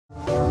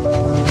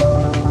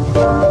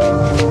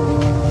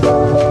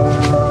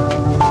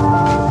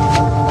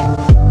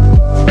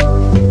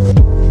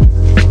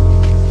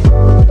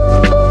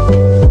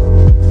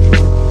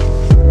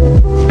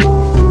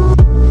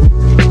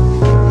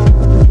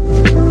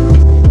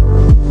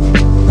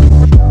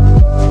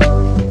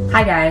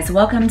Hi guys,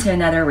 welcome to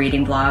another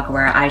reading vlog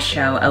where I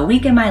show a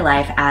week in my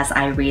life as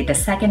I read the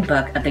second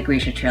book of the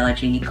Grisha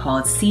trilogy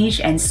called Siege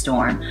and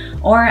Storm,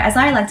 or as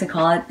I like to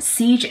call it,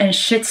 Siege and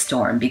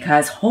Shitstorm,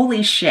 because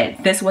holy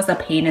shit, this was a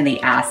pain in the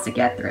ass to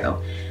get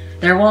through.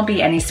 There won't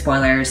be any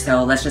spoilers,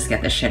 so let's just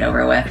get this shit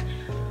over with.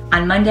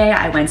 On Monday,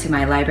 I went to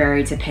my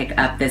library to pick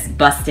up this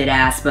busted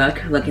ass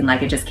book, looking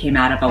like it just came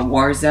out of a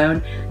war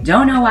zone.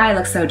 Don't know why it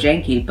looks so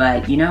janky,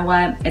 but you know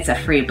what? It's a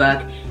free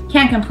book.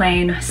 Can't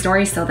complain,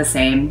 story's still the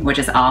same, which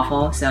is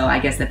awful, so I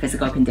guess the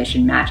physical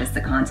condition matches the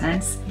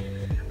contents.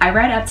 I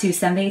read up to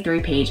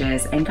 73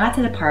 pages and got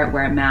to the part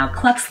where Mao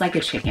clucks like a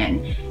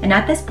chicken, and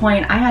at this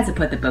point I had to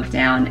put the book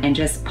down and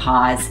just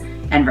pause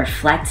and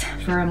reflect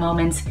for a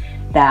moment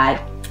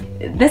that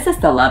this is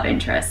the love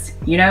interest,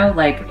 you know,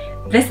 like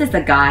this is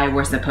the guy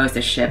we're supposed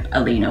to ship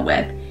Alina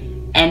with,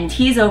 and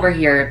he's over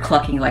here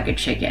clucking like a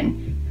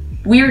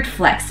chicken. Weird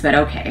flex, but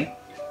okay.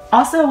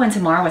 Also, when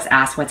Tamara was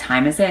asked what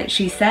time is it,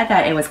 she said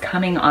that it was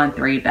coming on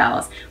 3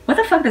 bells. What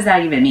the fuck does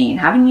that even mean?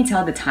 How can you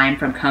tell the time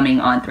from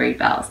coming on 3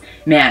 bells?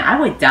 Man, I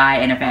would die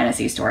in a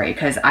fantasy story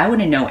because I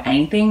wouldn't know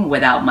anything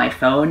without my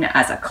phone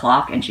as a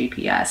clock and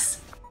GPS.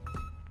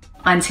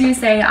 On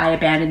Tuesday, I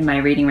abandoned my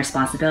reading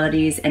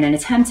responsibilities in an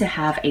attempt to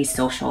have a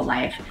social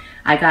life.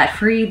 I got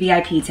free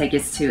VIP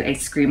tickets to a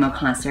Screamo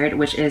concert,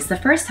 which is the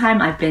first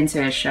time I've been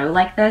to a show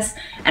like this,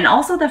 and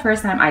also the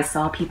first time I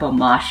saw people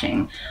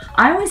moshing.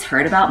 I always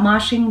heard about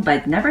moshing,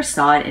 but never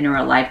saw it in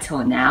real life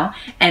till now,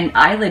 and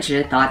I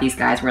legit thought these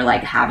guys were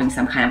like having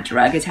some kind of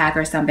drug attack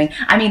or something.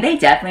 I mean, they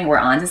definitely were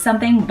onto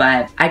something,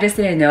 but I just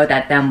didn't know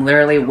that them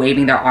literally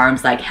waving their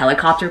arms like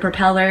helicopter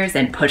propellers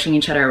and pushing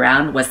each other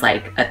around was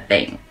like a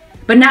thing.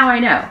 But now I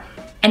know.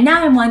 And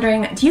now I'm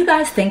wondering, do you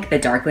guys think the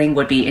Darkling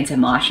would be into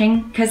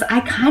moshing? Because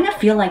I kind of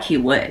feel like he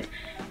would.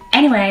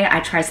 Anyway,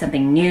 I tried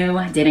something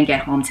new, didn't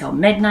get home till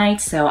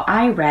midnight, so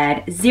I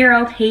read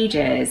 0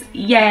 pages.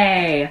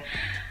 Yay!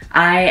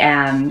 I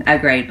am a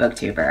great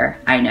booktuber,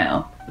 I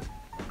know.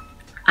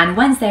 On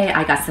Wednesday,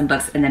 I got some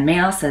books in the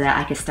mail so that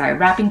I could start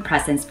wrapping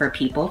presents for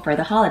people for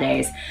the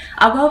holidays.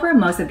 I'll go over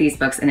most of these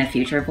books in a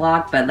future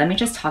vlog, but let me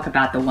just talk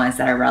about the ones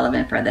that are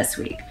relevant for this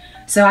week.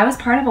 So I was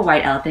part of a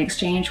white elephant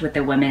exchange with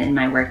the women in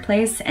my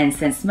workplace, and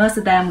since most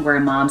of them were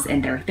moms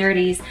in their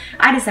 30s,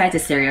 I decided to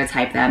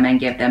stereotype them and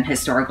give them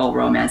historical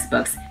romance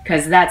books,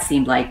 because that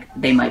seemed like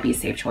they might be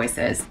safe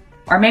choices.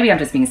 Or maybe I'm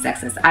just being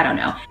sexist, I don't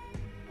know.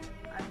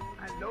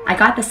 I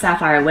got The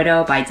Sapphire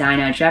Widow by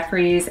Dinah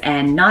Jeffries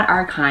and Not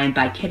Our Kind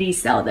by Kitty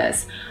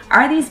Seldes.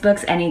 Are these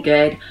books any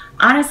good?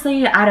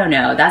 Honestly, I don't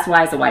know, that's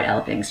why it's a white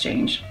elephant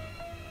exchange.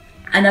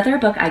 Another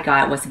book I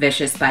got was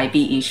Vicious by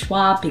V.E.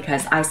 Schwab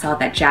because I saw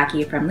that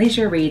Jackie from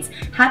Leisure Reads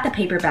had the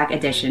paperback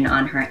edition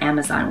on her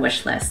Amazon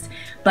wishlist.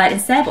 But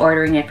instead of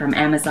ordering it from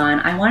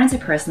Amazon, I wanted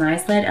to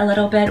personalize it a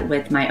little bit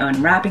with my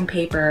own wrapping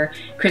paper,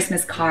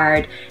 Christmas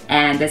card,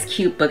 and this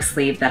cute book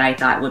sleeve that I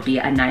thought would be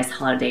a nice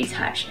holiday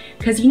touch.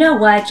 Cause you know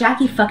what,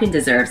 Jackie fucking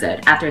deserves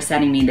it after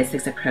sending me the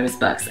 6 of Crows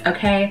books,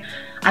 okay?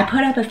 I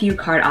put up a few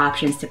card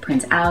options to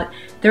print out,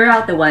 threw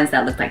out the ones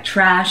that looked like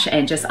trash,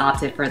 and just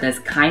opted for this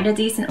kinda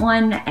decent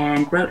one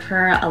and wrote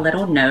her a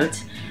little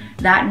note.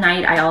 That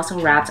night, I also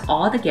wrapped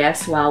all the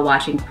gifts while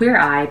watching Queer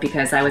Eye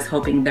because I was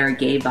hoping their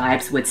gay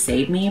vibes would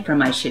save me from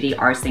my shitty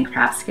arts and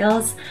craft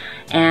skills,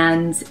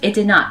 and it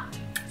did not.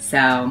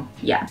 So,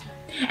 yeah.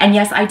 And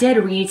yes, I did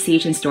read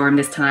Siege and Storm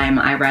this time.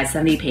 I read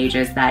 70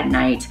 pages that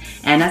night,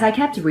 and as I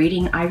kept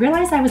reading, I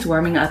realized I was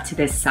warming up to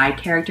this side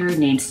character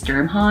named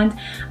Sturmhond.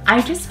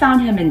 I just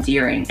found him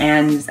endearing,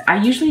 and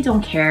I usually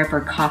don't care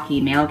for cocky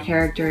male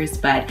characters,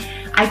 but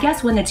I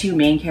guess when the 2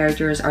 main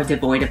characters are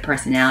devoid of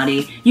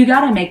personality, you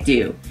gotta make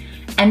do.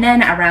 And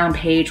then around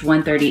page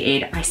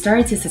 138, I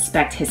started to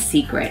suspect his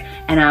secret,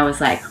 and I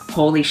was like,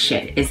 holy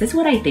shit, is this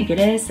what I think it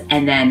is?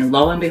 And then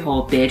lo and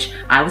behold, bitch,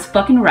 I was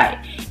fucking right.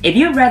 If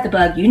you've read the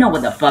book, you know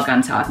what the fuck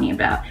I'm talking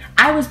about.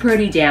 I was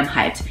pretty damn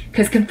hyped,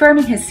 because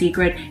confirming his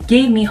secret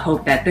gave me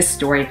hope that this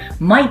story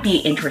might be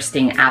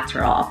interesting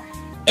after all.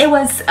 It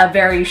was a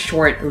very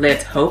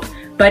short-lived hope,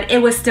 but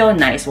it was still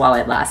nice while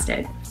it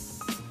lasted.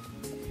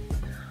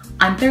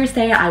 On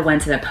Thursday, I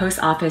went to the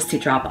post office to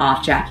drop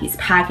off Jackie's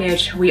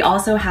package. We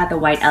also had the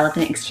white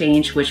elephant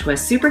exchange, which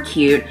was super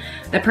cute.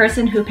 The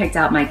person who picked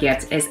out my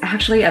gift is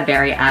actually a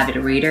very avid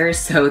reader,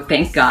 so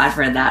thank God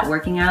for that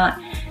working out.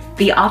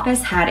 The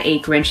office had a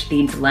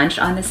Grinch-themed lunch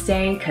on this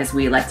day because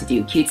we like to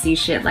do cutesy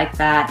shit like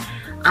that.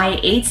 I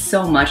ate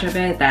so much of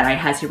it that I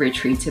had to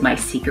retreat to my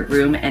secret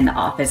room in the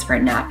office for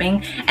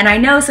napping, and I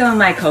know some of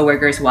my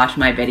coworkers watch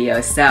my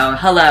videos, so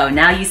hello,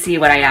 now you see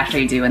what I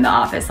actually do in the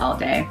office all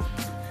day.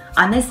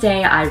 On this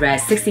day, I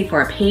read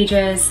 64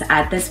 pages.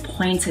 At this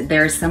point,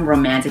 there's some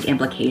romantic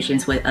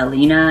implications with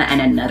Alina and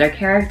another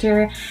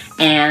character,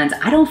 and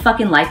I don't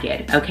fucking like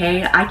it,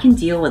 okay? I can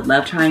deal with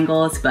love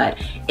triangles, but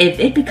if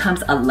it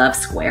becomes a love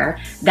square,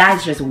 that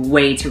is just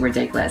way too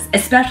ridiculous,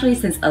 especially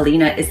since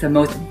Alina is the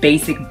most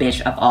basic bitch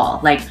of all.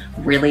 Like,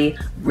 really,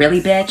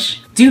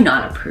 bitch? Do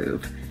not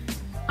approve.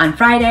 On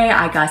Friday,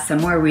 I got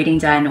some more reading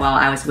done while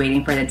I was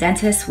waiting for the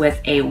dentist with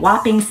a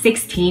whopping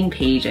 16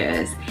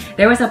 pages.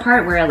 There was a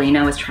part where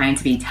Alina was trying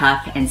to be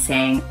tough and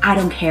saying, I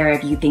don't care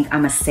if you think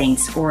I'm a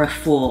saint or a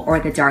fool or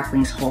the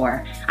Darkling's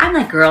whore. I'm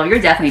like, girl, you're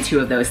definitely two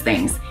of those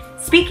things.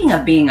 Speaking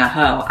of being a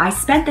hoe, I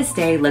spent this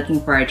day looking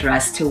for a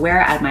dress to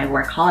wear at my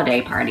work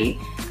holiday party.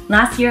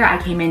 Last year,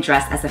 I came in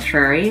dressed as a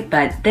furry,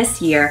 but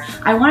this year,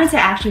 I wanted to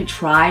actually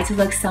try to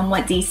look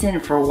somewhat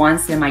decent for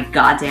once in my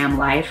goddamn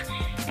life.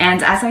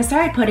 And as I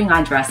started putting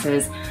on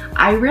dresses,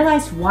 I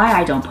realized why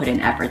I don't put in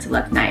effort to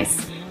look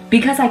nice.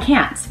 Because I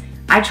can't.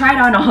 I tried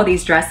on all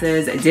these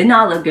dresses, did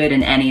not look good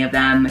in any of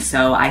them,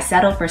 so I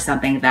settled for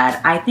something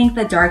that I think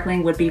the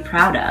Darkling would be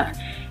proud of.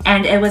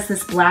 And it was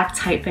this black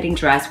tight-fitting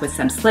dress with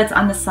some slits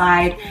on the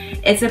side.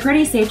 It's a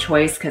pretty safe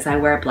choice because I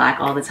wear black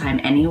all the time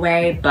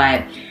anyway,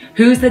 but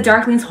who's the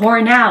Darkling's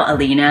whore now,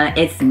 Alina?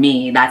 It's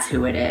me, that's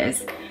who it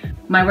is.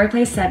 My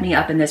workplace set me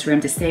up in this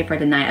room to stay for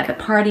the night at the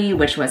party,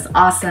 which was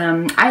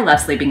awesome. I love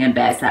sleeping in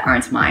beds that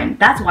aren't mine.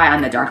 That's why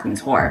I'm the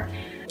Darkling's whore.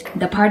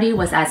 The party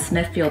was at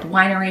Smithfield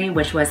Winery,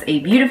 which was a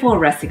beautiful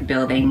rustic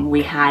building.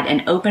 We had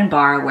an open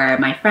bar where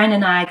my friend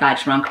and I got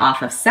drunk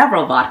off of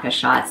several vodka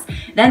shots.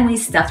 Then we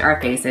stuffed our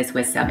faces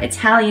with some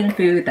Italian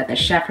food that the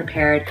chef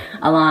prepared,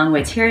 along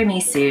with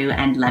tiramisu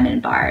and lemon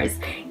bars.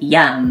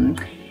 Yum!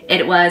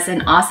 It was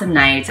an awesome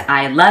night.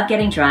 I love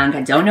getting drunk.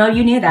 I don't know if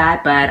you knew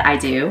that, but I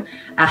do.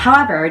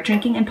 However,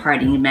 drinking and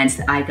partying meant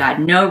I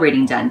got no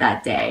reading done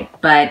that day.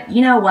 But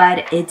you know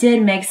what? It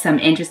did make some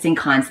interesting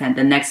content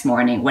the next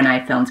morning when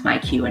I filmed my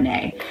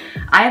Q&A.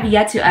 I have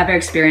yet to ever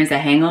experience a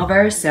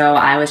hangover, so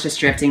I was just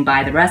drifting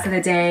by the rest of the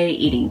day,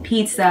 eating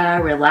pizza,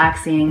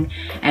 relaxing,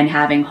 and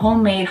having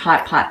homemade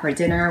hot pot for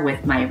dinner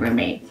with my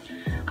roommate.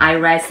 I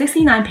read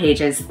 69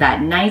 pages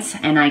that night,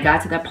 and I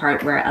got to the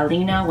part where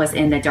Alina was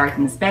in the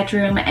Darkling's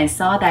bedroom and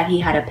saw that he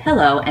had a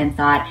pillow and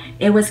thought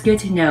it was good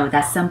to know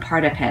that some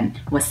part of him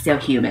was still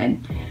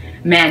human.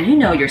 Man, you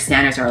know your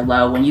standards are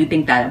low when you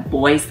think that a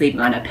boy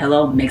sleeping on a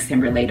pillow makes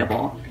him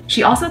relatable.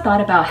 She also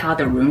thought about how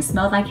the room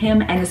smelled like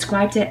him and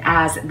described it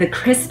as the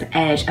crisp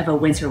edge of a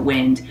winter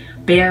wind,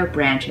 bare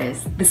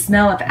branches, the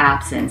smell of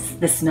absence,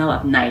 the smell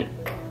of night.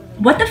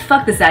 What the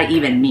fuck does that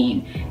even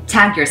mean?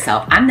 Tag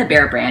yourself, I'm the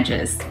bare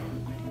branches.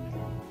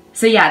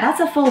 So yeah, that's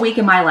a full week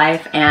in my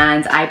life,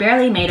 and I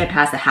barely made it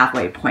past the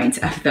halfway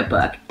point of the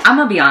book. I'm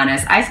gonna be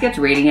honest, I skipped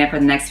reading it for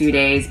the next few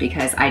days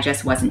because I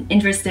just wasn't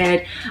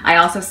interested. I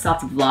also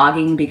stopped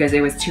vlogging because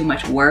it was too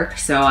much work,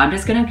 so I'm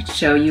just gonna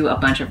show you a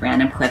bunch of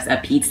random clips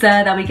of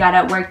pizza that we got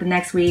at work the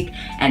next week,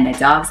 and the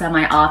dogs at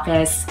my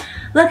office.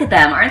 Look at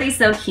them, aren't they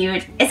so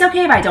cute? It's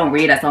okay if I don't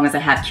read as long as I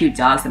have cute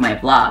dogs in my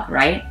vlog,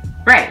 right?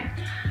 Right.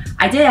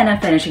 I did end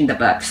up finishing the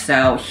book,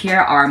 so here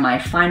are my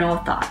final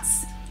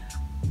thoughts.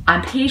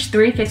 On page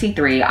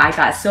 353, I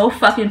got so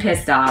fucking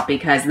pissed off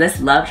because this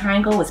love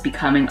triangle was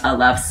becoming a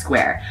love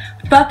square.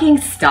 Fucking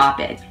stop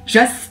it.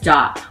 Just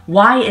stop.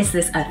 Why is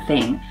this a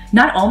thing?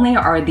 Not only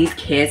are these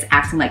kids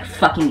acting like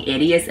fucking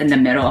idiots in the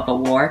middle of a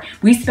war,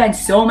 we spend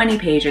so many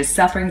pages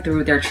suffering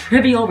through their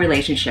trivial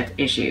relationship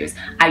issues.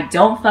 I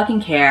don't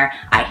fucking care.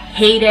 I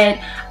hate it.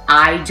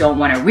 I don't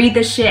want to read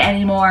this shit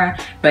anymore,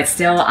 but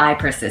still I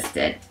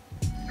persisted.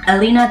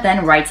 Alina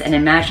then writes an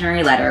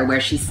imaginary letter where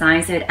she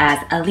signs it as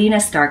Alina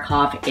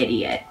Starkov,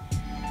 idiot.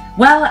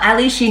 Well, at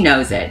least she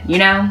knows it, you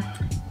know?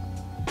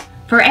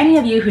 For any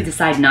of you who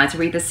decide not to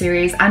read the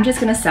series, I'm just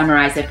gonna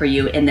summarize it for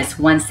you in this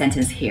one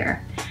sentence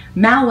here.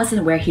 Mal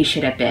wasn't where he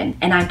should have been,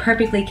 and I'm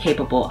perfectly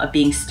capable of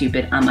being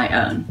stupid on my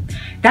own.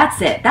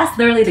 That's it. That's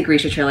literally the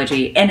Grisha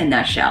trilogy in a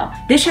nutshell.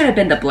 This should have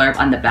been the blurb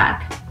on the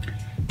back.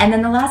 And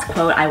then the last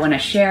quote I want to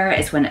share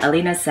is when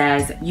Alina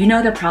says, "You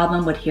know the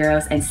problem with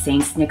heroes and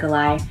saints,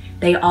 Nikolai?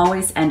 They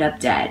always end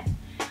up dead."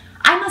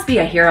 I must be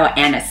a hero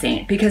and a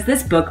saint because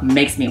this book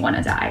makes me want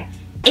to die.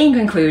 In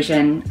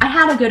conclusion, I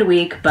had a good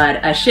week, but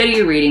a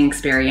shitty reading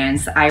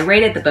experience. I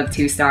rated the book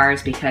 2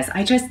 stars because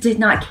I just did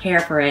not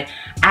care for it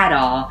at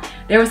all.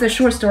 There was a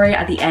short story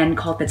at the end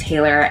called The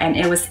Tailor, and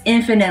it was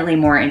infinitely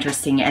more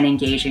interesting and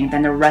engaging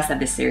than the rest of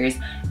the series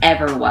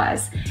ever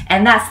was.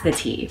 And that's the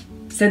tea.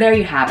 So there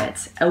you have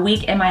it, a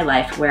week in my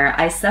life where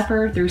I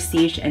suffer through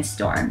siege and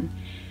storm.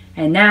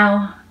 And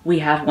now we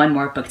have one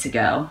more book to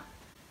go.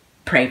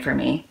 Pray for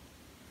me.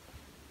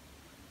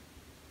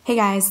 Hey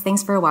guys,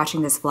 thanks for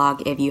watching this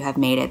vlog if you have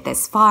made it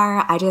this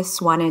far. I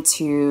just wanted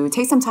to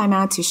take some time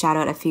out to shout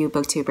out a few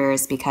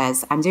booktubers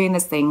because I'm doing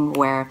this thing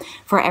where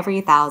for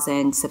every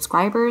 1,000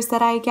 subscribers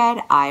that I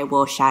get, I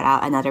will shout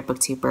out another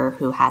booktuber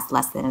who has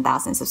less than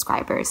 1,000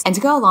 subscribers. And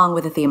to go along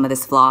with the theme of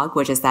this vlog,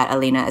 which is that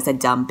Alina is a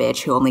dumb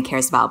bitch who only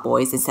cares about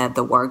boys instead of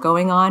the war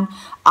going on,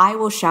 I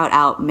will shout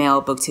out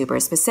male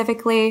booktubers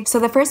specifically. So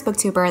the first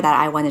booktuber that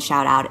I want to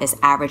shout out is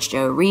Average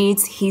Joe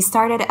Reads. He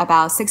started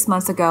about 6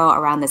 months ago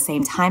around the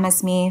same time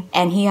as me,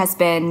 and he has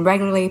been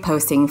regularly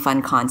posting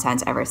fun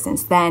content ever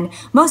since then.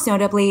 Most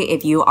notably,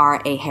 if you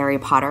are a Harry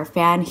Potter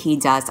fan, he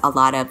does a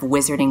lot of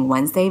Wizarding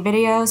Wednesday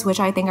videos, which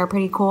I think are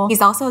pretty cool.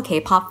 He's also a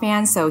K-pop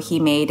fan, so he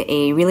made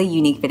a really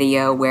unique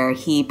video where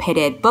he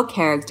pitted book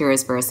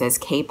characters versus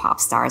K-pop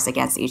stars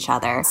against each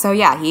other. So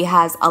yeah, he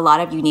has a lot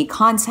of unique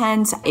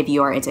content. If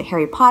you are into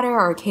Harry Potter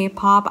or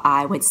K-pop,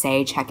 I would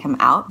say check him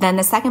out. Then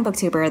the second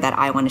booktuber that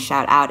I want to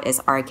shout out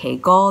is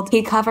RK Gold.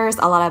 He covers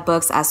a lot of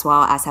books as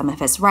well as some of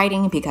his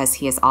writing because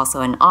he is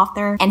also an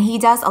author, and he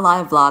does a lot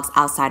of vlogs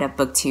outside of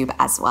booktube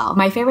as well.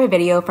 My favorite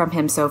video from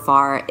him so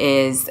far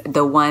is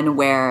the one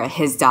where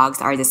his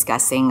dogs are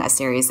discussing a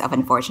series of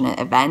unfortunate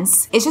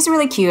events. It's just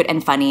really cute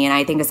and funny, and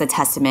I think it's a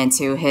testament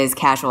to his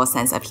casual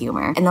sense of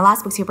humor. And the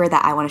last booktuber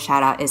that I want to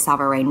shout out is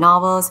Salvatore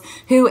Novels,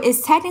 who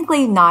is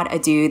technically not a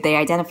dude. They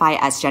identify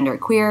as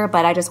genderqueer,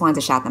 but I just wanted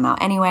to shout them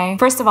out anyway.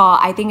 First of all,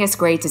 I think it's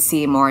great to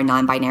see more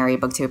non-binary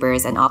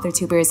booktubers and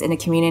author-tubers in the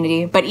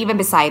community, but even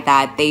beside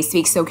that, they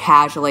speak so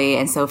casually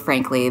and so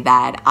frankly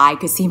that I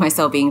could see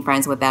myself being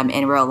friends with them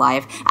in real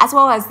life, as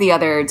well as the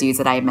other dudes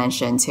that I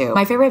mentioned too.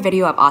 My favorite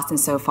video of Austin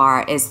so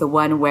far is the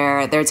one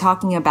where they're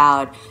talking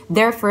about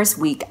their first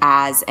week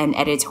as an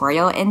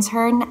editorial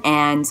intern,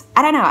 and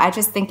I don't know, I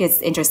just think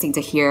it's interesting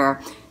to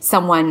hear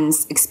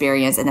someone's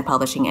experience in the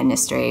publishing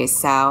industry.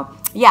 So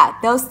yeah,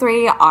 those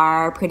three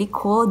are pretty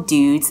cool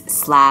dudes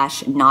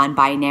slash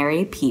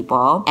non-binary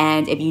people.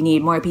 And if you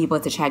need more people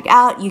to check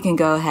out, you can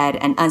go ahead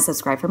and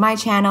unsubscribe from my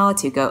channel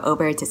to go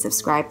over to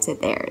subscribe to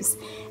theirs.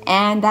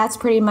 And that's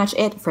pretty much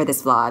it for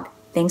this vlog.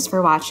 Thanks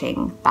for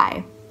watching.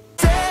 Bye.